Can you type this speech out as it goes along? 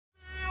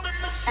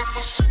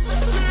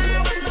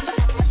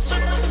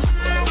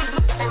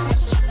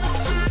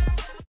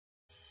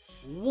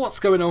What's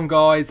going on,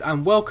 guys,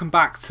 and welcome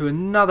back to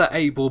another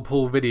 8-ball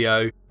pool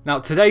video. Now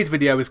today's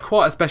video is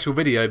quite a special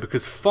video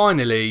because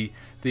finally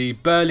the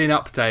Berlin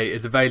update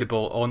is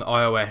available on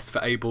iOS for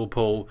 8-ball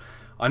pool.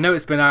 I know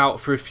it's been out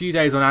for a few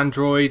days on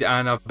Android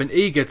and I've been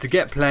eager to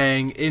get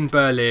playing in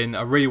Berlin.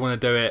 I really want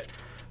to do it,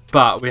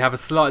 but we have a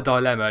slight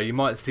dilemma. You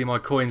might see my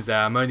coins there.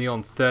 I'm only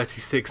on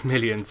 36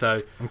 million,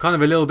 so I'm kind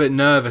of a little bit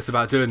nervous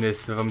about doing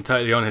this, if I'm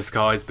totally honest,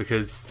 guys,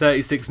 because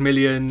 36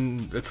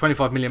 million, a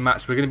 25 million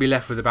match, we're going to be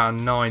left with about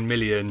 9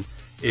 million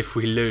if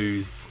we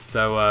lose.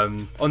 So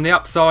on the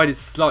upside, it's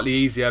slightly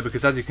easier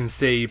because, as you can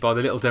see by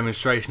the little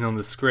demonstration on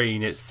the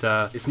screen, it's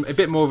a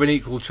bit more of an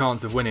equal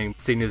chance of winning,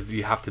 seeing as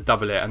you have to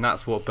double it, and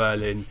that's what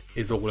Berlin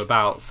is all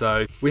about.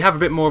 So we have a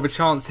bit more of a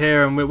chance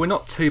here, and we're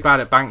not too bad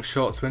at bank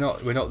shots. We're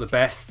not the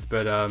best,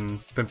 but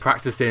been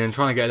practicing and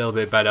trying to get a little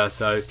bit better.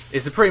 So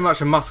it's pretty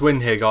much a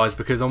must-win here, guys,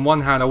 because on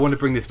one hand I want to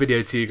bring this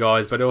video to you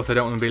guys, but I also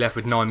don't want to be left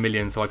with 9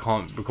 million, so I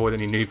can't record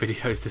any new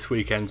videos this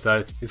weekend.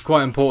 So it's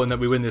quite important that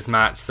we win this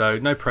match, so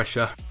no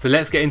pressure. So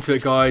let's get into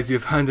it, guys.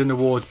 You've earned an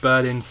award,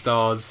 Berlin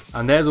Stars,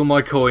 and there's all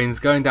my coins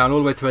going down all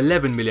the way to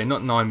 11 million,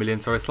 not 9 million,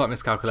 sorry, slight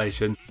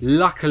miscalculation.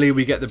 Luckily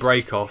we get the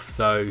break off,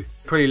 so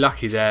pretty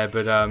lucky there,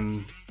 but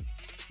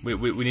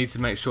we need to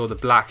make sure the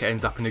black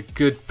ends up in a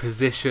good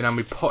position, and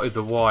we potted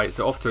the white,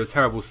 so off to a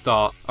terrible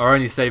start. Our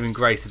only saving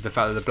grace is the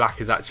fact that the black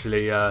is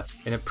actually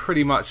in a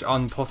pretty much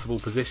impossible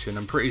position.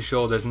 I'm pretty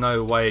sure there's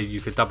no way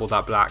you could double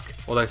that black,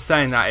 although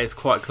saying that, it's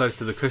quite close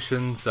to the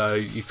cushion, so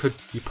you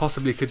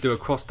possibly could do a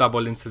cross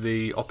double into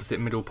the opposite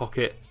middle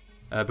pocket,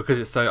 because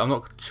it's so, I'm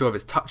not sure if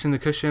it's touching the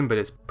cushion, but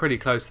it's pretty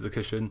close to the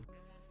cushion.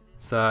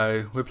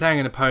 So we're playing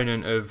an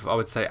opponent of, I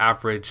would say,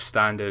 average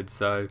standard,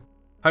 so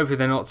hopefully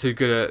they're not too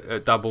good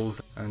at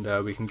doubles,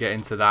 and we can get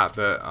into that.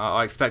 But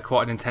I expect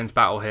quite an intense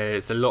battle here.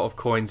 It's a lot of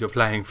coins you're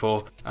playing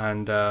for,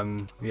 and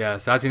yeah.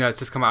 So as you know, it's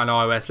just come out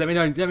on iOS. Let me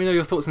know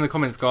your thoughts in the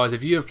comments, guys.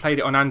 If you have played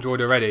it on Android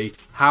already,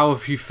 how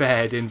have you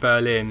fared in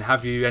Berlin?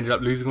 Have you ended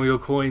up losing all your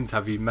coins?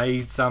 Have you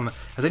made some?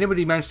 Has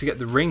anybody managed to get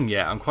the ring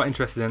yet? I'm quite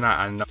interested in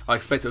that, and I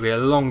expect it'll be a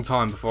long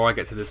time before I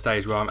get to the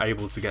stage where I'm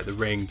able to get the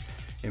ring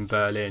in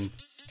Berlin.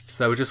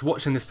 So we're just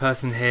watching this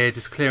person here,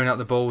 just clearing out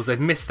the balls. They've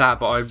missed that,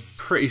 but I'm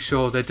pretty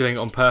sure they're doing it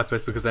on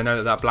purpose because they know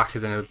that that black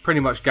is in a pretty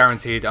much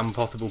guaranteed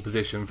impossible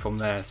position from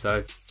there.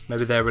 So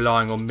maybe they're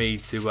relying on me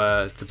to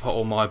pot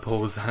all my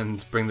balls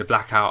and bring the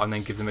black out and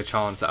then give them a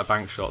chance at a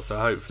bank shot. So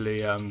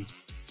hopefully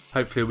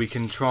we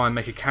can try and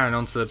make a cannon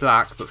onto the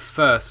black. But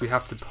first we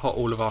have to pot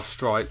all of our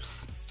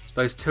stripes.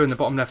 Those two in the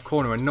bottom left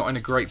corner are not in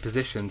a great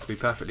position, to be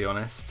perfectly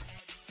honest.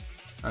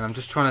 And I'm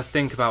just trying to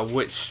think about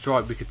which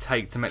stripe we could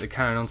take to make the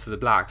cannon onto the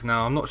black.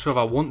 Now, I'm not sure if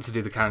I want to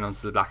do the cannon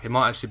onto the black. It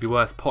might actually be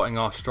worth potting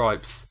our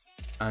stripes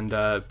and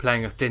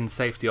playing a thin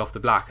safety off the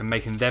black and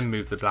making them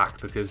move the black,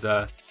 because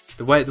the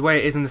way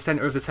it is in the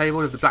centre of the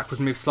table, if the black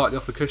was moved slightly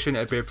off the cushion, it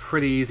would be a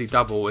pretty easy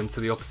double into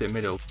the opposite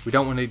middle. We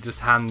don't want to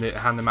just hand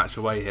the match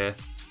away here.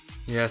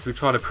 Yeah, so we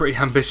tried a pretty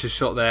ambitious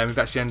shot there, and we've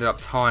actually ended up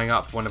tying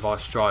up one of our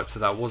stripes, so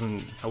that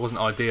wasn't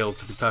ideal,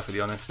 to be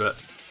perfectly honest, but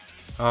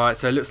alright,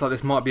 so it looks like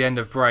this might be end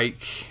of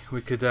break.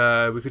 We could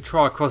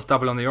try a cross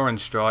double on the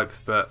orange stripe,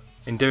 but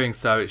in doing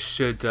so it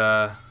should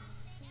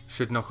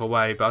knock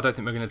away. But I don't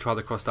think we're going to try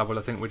the cross double.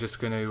 I think we're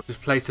just going to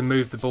play to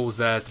move the balls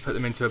there to put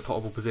them into a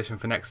pottable position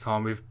for next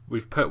time.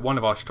 We've put one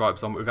of our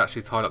stripes on, but we've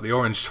actually tied up the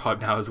orange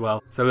stripe now as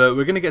well. So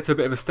we're going to get to a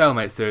bit of a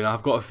stalemate soon.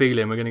 I've got a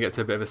feeling we're going to get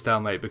to a bit of a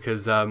stalemate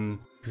because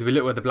if we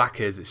look where the black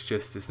is,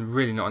 it's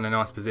really not in a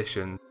nice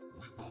position.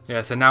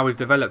 Yeah, so now we've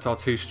developed our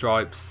two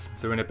stripes,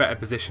 so we're in a better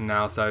position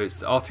now. So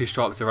our two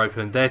stripes are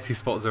open, their two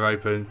spots are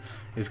open.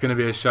 It's going to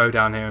be a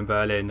showdown here in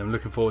Berlin. I'm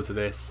looking forward to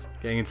this,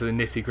 getting into the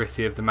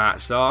nitty-gritty of the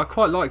match. So I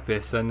quite like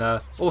this, and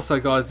also,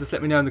 guys, just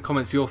let me know in the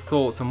comments your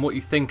thoughts on what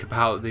you think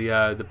about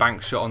the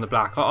bank shot on the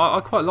black.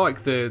 I quite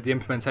like the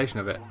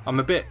implementation of it. I'm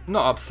a bit,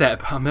 not upset,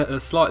 but I'm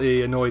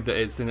slightly annoyed that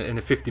it's in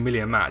a 50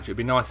 million match. It'd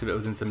be nice if it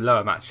was in some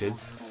lower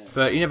matches.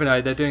 But you never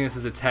know, they're doing this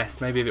as a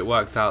test. Maybe if it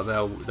works out,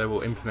 they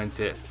will implement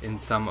it in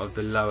some of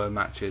the lower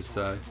matches.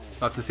 So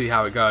I'll have to see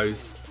how it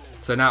goes.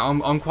 So now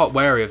I'm quite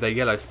wary of their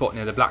yellow spot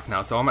near the black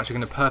now. So I'm actually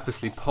going to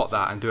purposely pot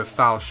that and do a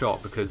foul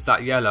shot, because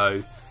that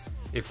yellow,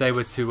 if they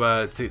were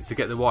to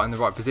get the white in the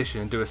right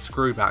position and do a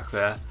screw back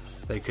there,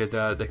 they could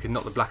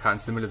knock the black out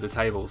into the middle of the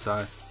table.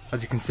 So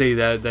as you can see,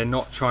 they're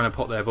not trying to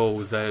pot their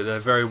balls. They're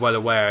very well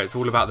aware it's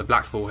all about the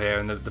black ball here,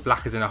 and the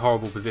black is in a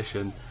horrible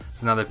position.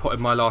 So now they've potted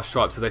my last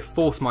stripe, so they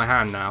force my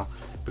hand now,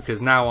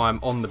 because now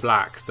I'm on the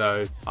black.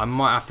 So I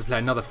might have to play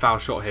another foul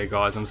shot here,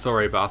 guys. I'm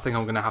sorry, but I think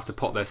I'm going to have to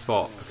pot their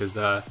spot, because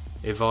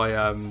if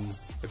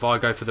I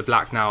go for the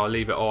black now, I'll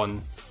leave it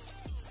on.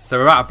 So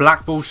we're at a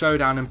black ball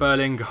showdown in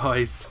Berlin,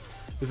 guys.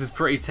 This is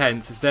pretty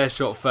tense. It's their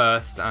shot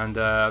first, and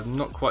I'm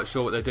not quite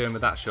sure what they're doing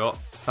with that shot.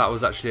 That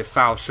was actually a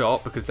foul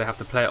shot because they have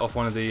to play it off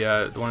one of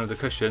the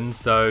cushions.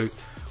 So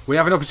we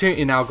have an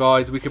opportunity now,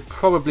 guys. We could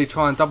probably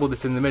try and double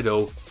this in the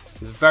middle.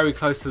 It's very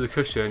close to the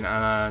cushion,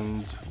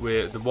 and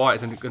the white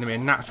is going to be a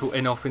natural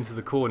in-off into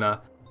the corner.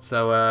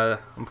 So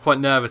I'm quite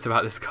nervous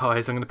about this,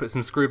 guys. I'm going to put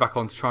some screw back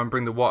on to try and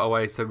bring the white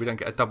away so we don't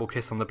get a double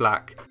kiss on the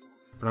black.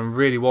 But I'm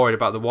really worried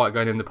about the white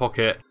going in the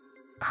pocket.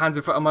 Hands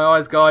in front of my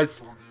eyes,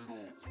 guys.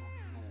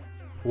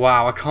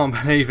 Wow, I can't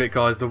believe it,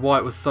 guys. The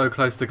white was so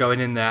close to going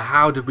in there.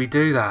 How did we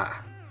do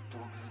that?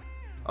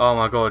 Oh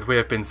my god, we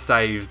have been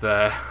saved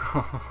there.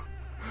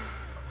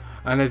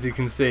 And as you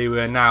can see,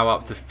 we're now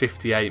up to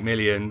 58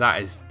 million.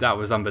 That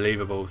was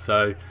unbelievable.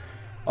 So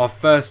our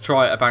first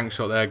try at a bank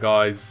shot there,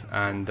 guys,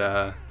 and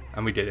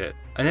we did it.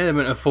 An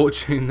element of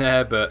fortune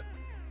there, but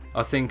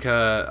I think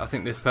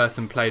this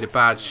person played a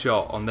bad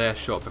shot on their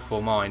shot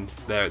before mine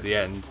there at the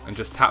end and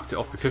just tapped it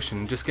off the cushion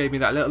and just gave me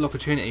that little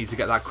opportunity to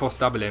get that cross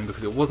double in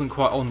because it wasn't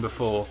quite on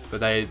before, but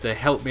they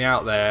helped me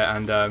out there.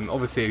 And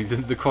obviously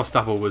the cross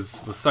double was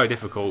so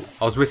difficult.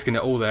 I was risking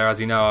it all there. As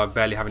you know, I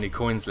barely have any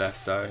coins left,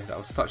 so that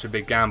was such a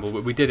big gamble,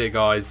 but we did it,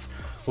 guys.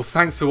 Well,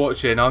 thanks for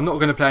watching. I'm not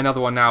going to play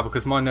another one now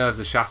because my nerves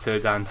are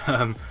shattered, and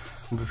I'm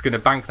just going to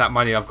bank that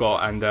money I've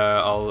got, and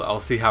I'll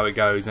see how it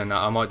goes, and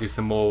I might do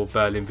some more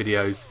Berlin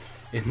videos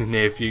in the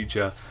near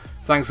future.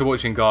 Thanks for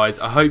watching, guys.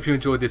 I hope you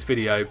enjoyed this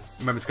video.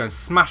 Remember to go and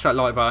smash that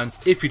like button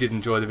if you did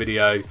enjoy the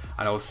video, and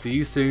I'll see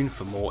you soon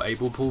for more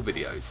Able Pool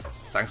videos.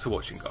 Thanks for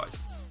watching,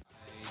 guys.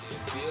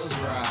 It feels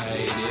right,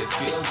 it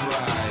feels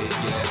right,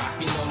 yeah,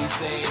 I can only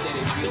say that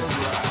it feels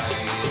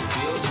right, it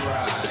feels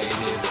right,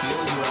 it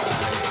feels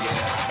right,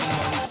 yeah, I can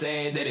only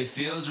say that it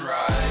feels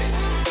right.